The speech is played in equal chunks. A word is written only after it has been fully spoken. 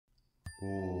Om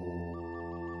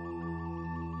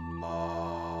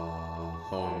Maham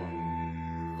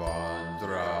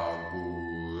Vadraguru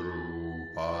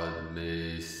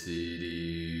Padme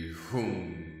Siddhi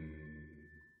Hum.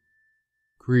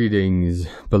 Greetings,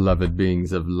 beloved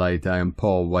beings of light. I am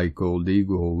Paul White Gold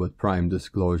Eagle with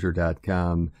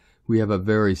PrimeDisclosure.com. We have a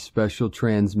very special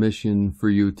transmission for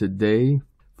you today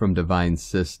from Divine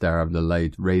Sister of the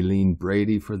Light, Raylene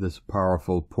Brady, for this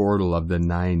powerful portal of the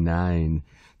 9-9.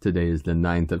 Today is the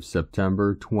 9th of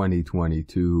September,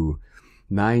 2022.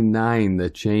 9-9,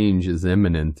 the change is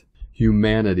imminent.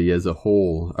 Humanity as a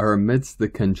whole are amidst the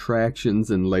contractions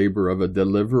and labor of a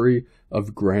delivery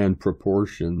of grand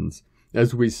proportions.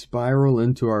 As we spiral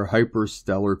into our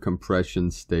hyperstellar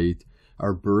compression state,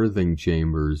 our birthing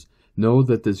chambers, know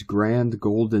that this grand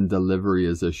golden delivery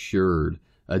is assured,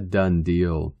 a done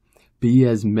deal. Be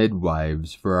as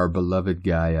midwives for our beloved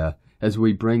Gaia, as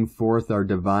we bring forth our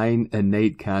divine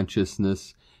innate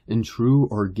consciousness in true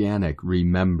organic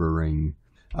remembering.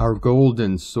 Our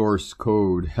golden source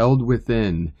code held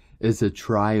within is a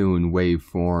triune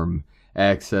waveform,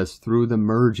 accessed through the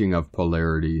merging of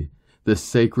polarity. The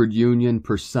sacred union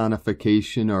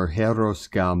personification, or Heros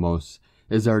Galmos,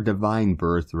 is our divine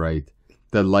birthright.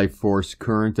 The life force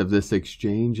current of this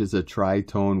exchange is a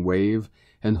tritone wave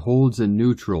and holds a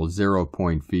neutral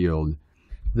 0-point field.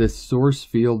 This source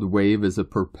field wave is a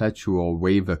perpetual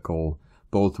wavicle,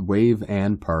 both wave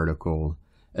and particle,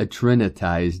 a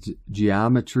trinitized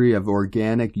geometry of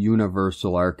organic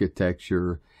universal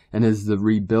architecture, and is the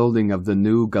rebuilding of the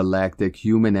new galactic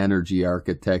human energy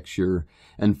architecture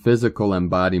and physical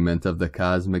embodiment of the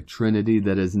cosmic trinity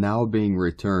that is now being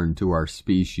returned to our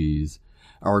species.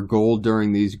 Our goal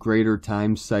during these greater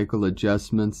time cycle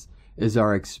adjustments is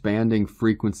our expanding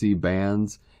frequency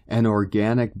bands and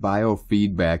organic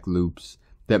biofeedback loops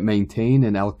that maintain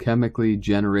an alchemically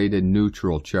generated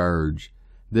neutral charge.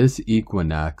 This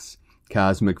equinox,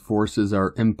 cosmic forces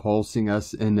are impulsing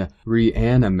us in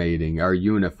reanimating our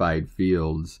unified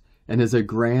fields, and is a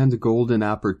grand golden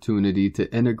opportunity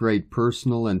to integrate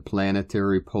personal and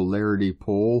planetary polarity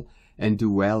pole and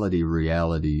duality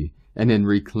reality, and in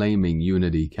reclaiming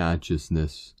unity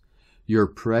consciousness. Your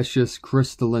precious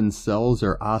crystalline cells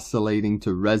are oscillating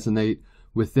to resonate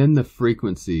within the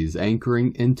frequencies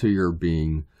anchoring into your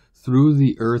being through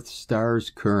the Earth star's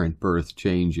current birth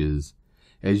changes.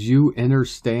 As you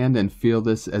understand and feel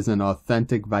this as an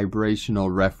authentic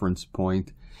vibrational reference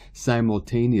point,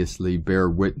 simultaneously bear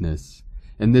witness.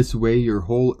 In this way, your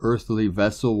whole earthly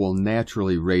vessel will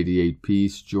naturally radiate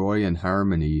peace, joy, and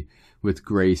harmony with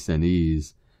grace and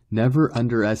ease. Never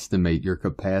underestimate your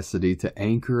capacity to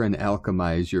anchor and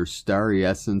alchemize your starry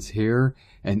essence here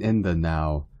and in the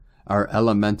now. Our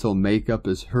elemental makeup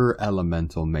is her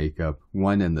elemental makeup,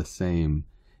 one and the same.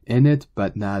 In it,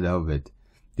 but not of it.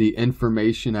 The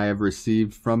information I have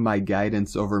received from my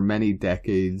guidance over many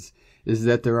decades is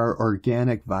that there are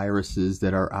organic viruses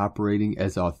that are operating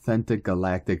as authentic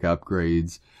galactic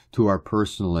upgrades to our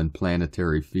personal and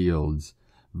planetary fields.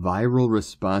 Viral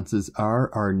responses are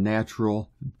our natural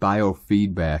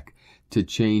biofeedback to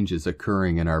changes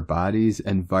occurring in our body's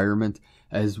environment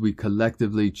as we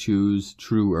collectively choose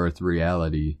true Earth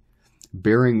reality.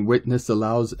 Bearing witness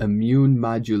allows immune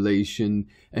modulation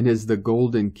and is the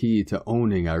golden key to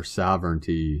owning our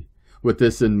sovereignty. With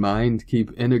this in mind,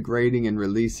 keep integrating and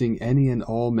releasing any and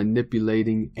all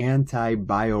manipulating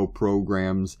anti-bio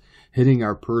programs hitting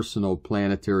our personal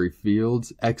planetary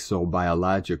fields,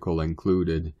 exobiological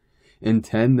included.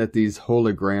 Intend that these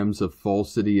holograms of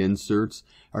falsity inserts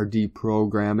are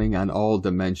deprogramming on all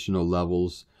dimensional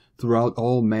levels, throughout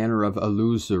all manner of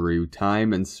illusory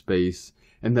time and space,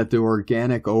 and that the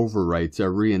organic overwrites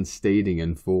are reinstating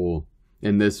in full.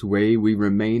 In this way, we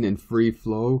remain in free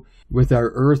flow with our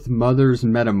Earth Mother's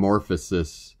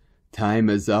metamorphosis. Time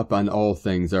is up on all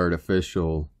things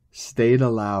artificial. State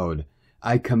aloud,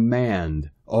 I command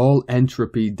all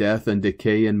entropy, death, and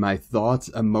decay in my thoughts,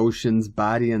 emotions,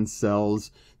 body, and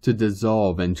cells to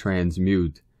dissolve and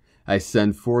transmute. I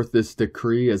send forth this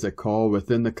decree as a call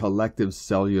within the collective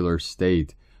cellular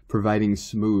state, providing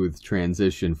smooth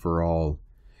transition for all.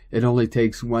 It only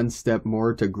takes one step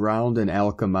more to ground and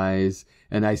alchemize,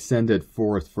 and I send it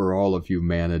forth for all of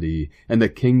humanity and the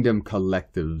kingdom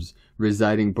collectives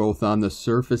residing both on the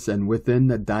surface and within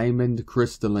the diamond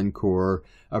crystalline core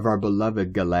of our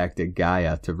beloved galactic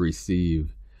Gaia to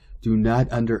receive. Do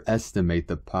not underestimate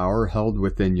the power held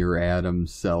within your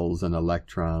atoms, cells, and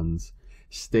electrons.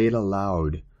 State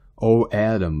aloud, O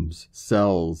atoms,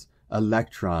 cells,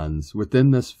 electrons,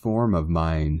 within this form of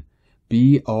mine,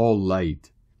 be all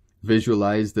light.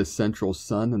 Visualize the central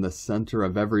sun in the center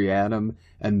of every atom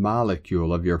and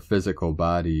molecule of your physical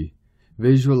body.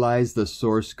 Visualize the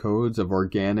source codes of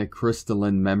organic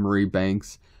crystalline memory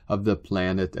banks of the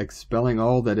planet, expelling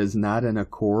all that is not in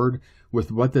accord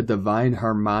with what the divine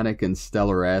harmonic and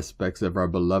stellar aspects of our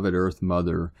beloved Earth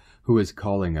Mother, who is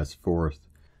calling us forth,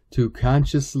 to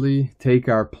consciously take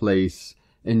our place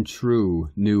in true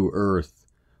new Earth.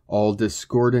 All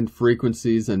discordant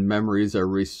frequencies and memories are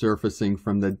resurfacing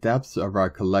from the depths of our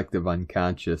collective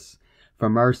unconscious,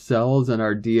 from our cells and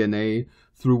our DNA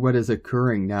through what is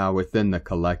occurring now within the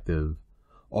collective.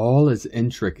 All is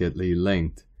intricately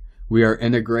linked. We are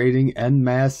integrating en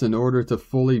masse in order to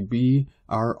fully be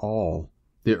our all.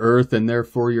 The Earth and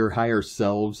therefore your higher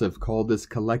selves have called this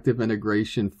collective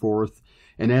integration forth,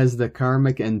 and as the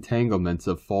karmic entanglements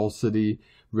of falsity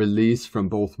release from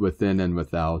both within and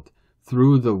without,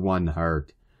 through the one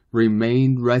heart,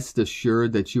 rest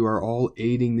assured that you are all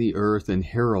aiding the Earth and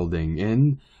heralding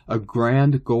in a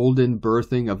grand golden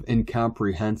birthing of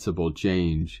incomprehensible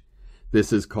change.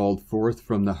 This is called forth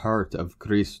from the heart of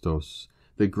Christos,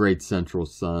 the great central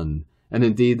sun, and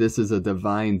indeed this is a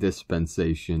divine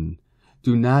dispensation.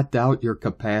 Do not doubt your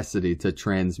capacity to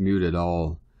transmute it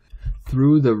all.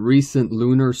 Through the recent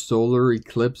lunar solar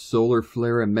eclipse, solar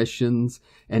flare emissions,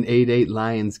 and 8/8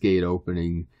 Lionsgate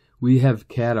opening, we have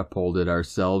catapulted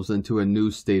ourselves into a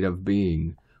new state of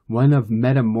being, one of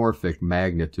metamorphic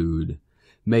magnitude.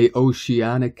 May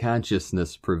oceanic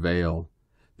consciousness prevail.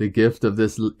 The gift of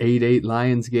this 8/8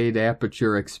 Lionsgate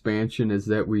aperture expansion is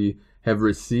that we have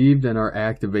received and are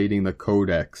activating the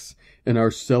codex in our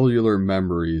cellular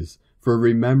memories for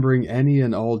remembering any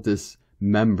and all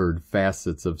dismembered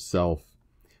facets of self.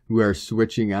 We are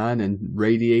switching on and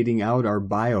radiating out our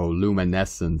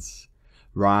bioluminescence.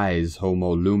 Rise,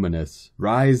 Homo Luminous,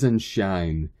 rise and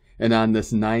shine, and on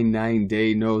this 9/9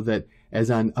 day know that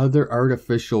as on other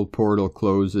artificial portal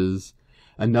closes,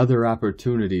 another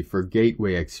opportunity for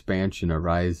gateway expansion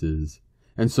arises,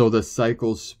 and so the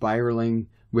cycles spiraling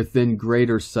within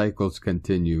greater cycles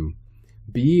continue.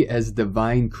 Be as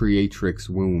divine creatrix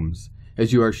wombs,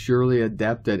 as you are surely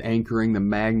adept at anchoring the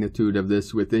magnitude of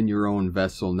this within your own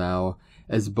vessel now,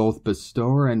 as both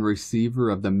bestower and receiver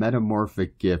of the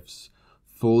metamorphic gifts,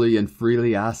 fully and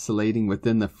freely oscillating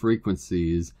within the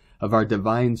frequencies of our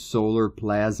divine solar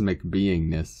plasmic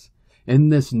beingness. In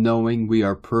this knowing we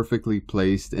are perfectly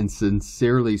placed and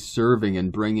sincerely serving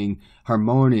and bringing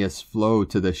harmonious flow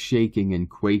to the shaking and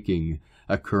quaking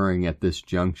occurring at this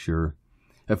juncture.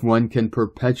 If one can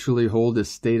perpetually hold a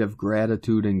state of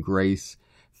gratitude and grace,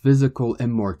 physical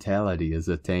immortality is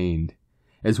attained.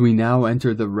 As we now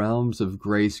enter the realms of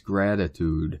grace,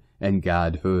 gratitude, and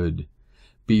godhood.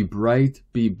 Be bright,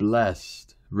 be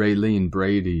blessed, Raylene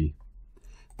Brady.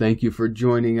 Thank you for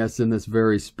joining us in this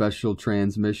very special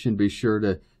transmission. Be sure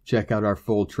to check out our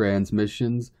full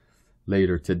transmissions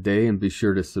later today, and be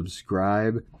sure to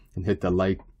subscribe and hit the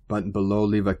like button below.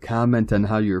 Leave a comment on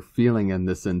how you're feeling in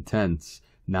this intense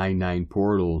 9/9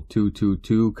 portal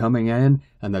 222 coming in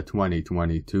and the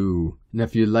 2022. And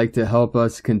if you'd like to help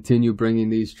us continue bringing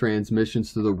these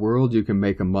transmissions to the world, you can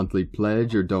make a monthly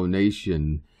pledge or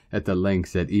donation at the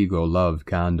links at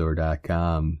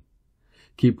egolovecondor.com.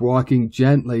 Keep walking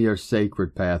gently your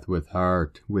sacred path with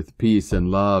heart, with peace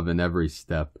and love in every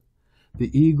step.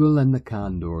 The eagle and the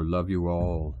condor love you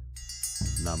all.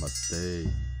 Namaste.